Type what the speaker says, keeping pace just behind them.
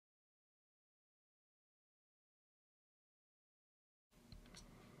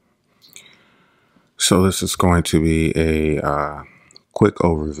So this is going to be a quick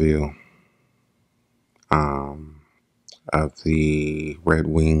overview of the Red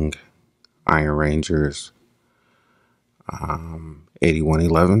Wing Iron Rangers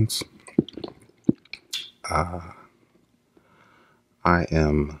 8111s. I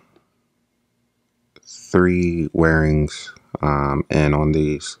am 3 wearings in on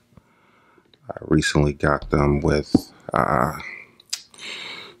these. I recently got them with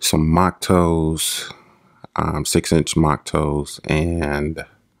some mock toes, 6-inch mock toes, and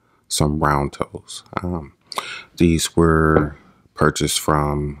some round toes. These were purchased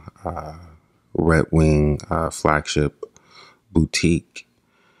from Red Wing flagship boutique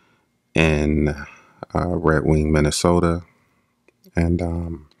in Red Wing, Minnesota.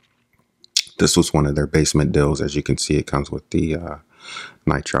 And this was one of their basement deals. As you can see, it comes with the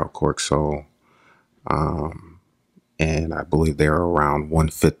nitrile cork sole. And I believe they were around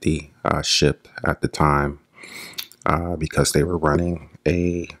 $150 shipped at the time because they were running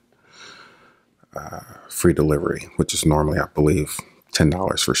a free delivery, which is normally, I believe,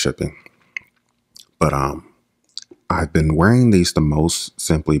 $10 for shipping. But I've been wearing these the most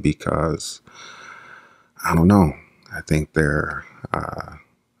simply because, I don't know, I think they're a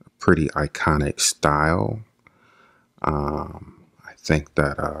pretty iconic style. I think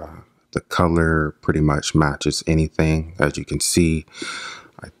that the color pretty much matches anything. As you can see,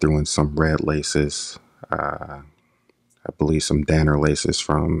 I threw in some red laces. I believe some Danner laces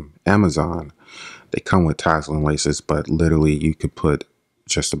from Amazon. They come with tassel laces, but literally you could put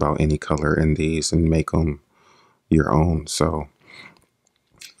just about any color in these and make them your own. So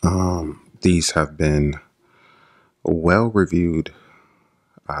these have been well reviewed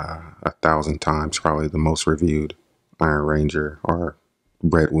 1,000 times, probably the most reviewed Iron Ranger or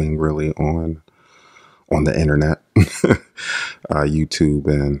Red Wing really on the internet, YouTube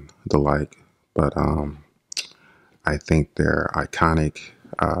and the like. But I think they're iconic.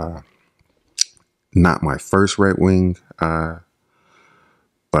 Not my first Red Wing, but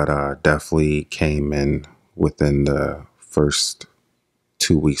definitely came in within the first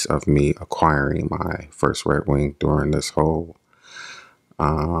 2 weeks of me acquiring my first Red Wing during this whole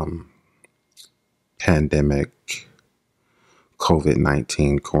pandemic,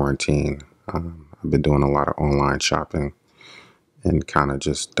 COVID-19 quarantine. I've been doing a lot of online shopping and kind of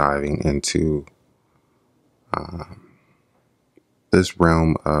just diving into this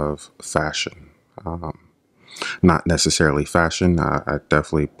realm of fashion. Not necessarily fashion. I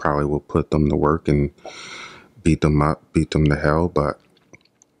definitely probably will put them to work and beat them up, beat them to hell. But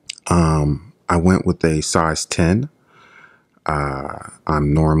I went with a size 10.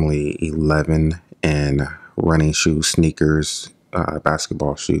 I'm normally 11 in running shoes, sneakers,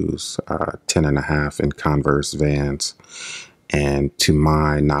 basketball shoes, 10 and a half in Converse Vans. And to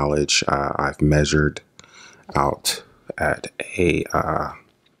my knowledge, I've measured out at a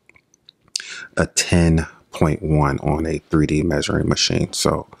 10.1 on a 3D measuring machine.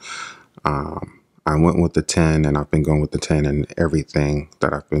 So I went with the 10, and I've been going with the 10 in everything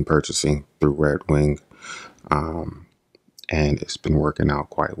that I've been purchasing through Red Wing. And it's been working out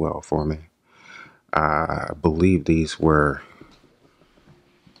quite well for me. I believe these weren't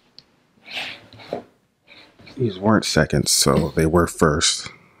seconds, so they were first.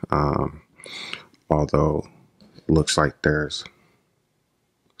 Although it looks like there's,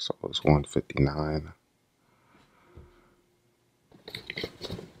 so it's 159.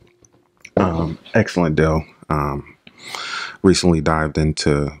 Excellent deal. Recently dived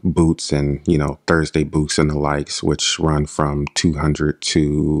into boots and, Thursday boots and the likes, which run from 200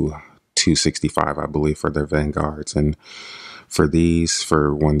 to 265, I believe, for their Vanguards. And for these,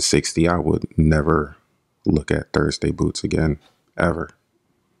 for 160, I would never look at Thursday boots again, ever.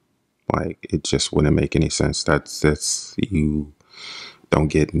 Like, it just wouldn't make any sense. That's you don't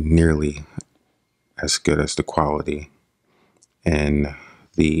get nearly as good as the quality and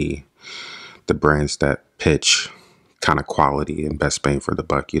the brands that pitch kind of quality and best bang for the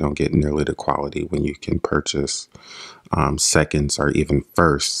buck. You don't get nearly the quality when you can purchase seconds or even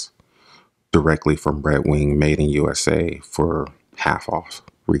firsts directly from Red Wing, made in USA, for half off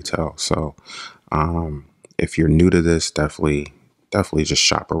retail. So if you're new to this, definitely just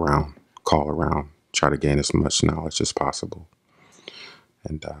shop around, call around, try to gain as much knowledge as possible.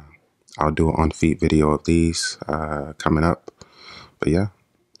 And I'll do an on-feet video of these coming up. But yeah,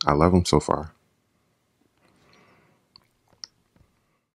 I love them so far.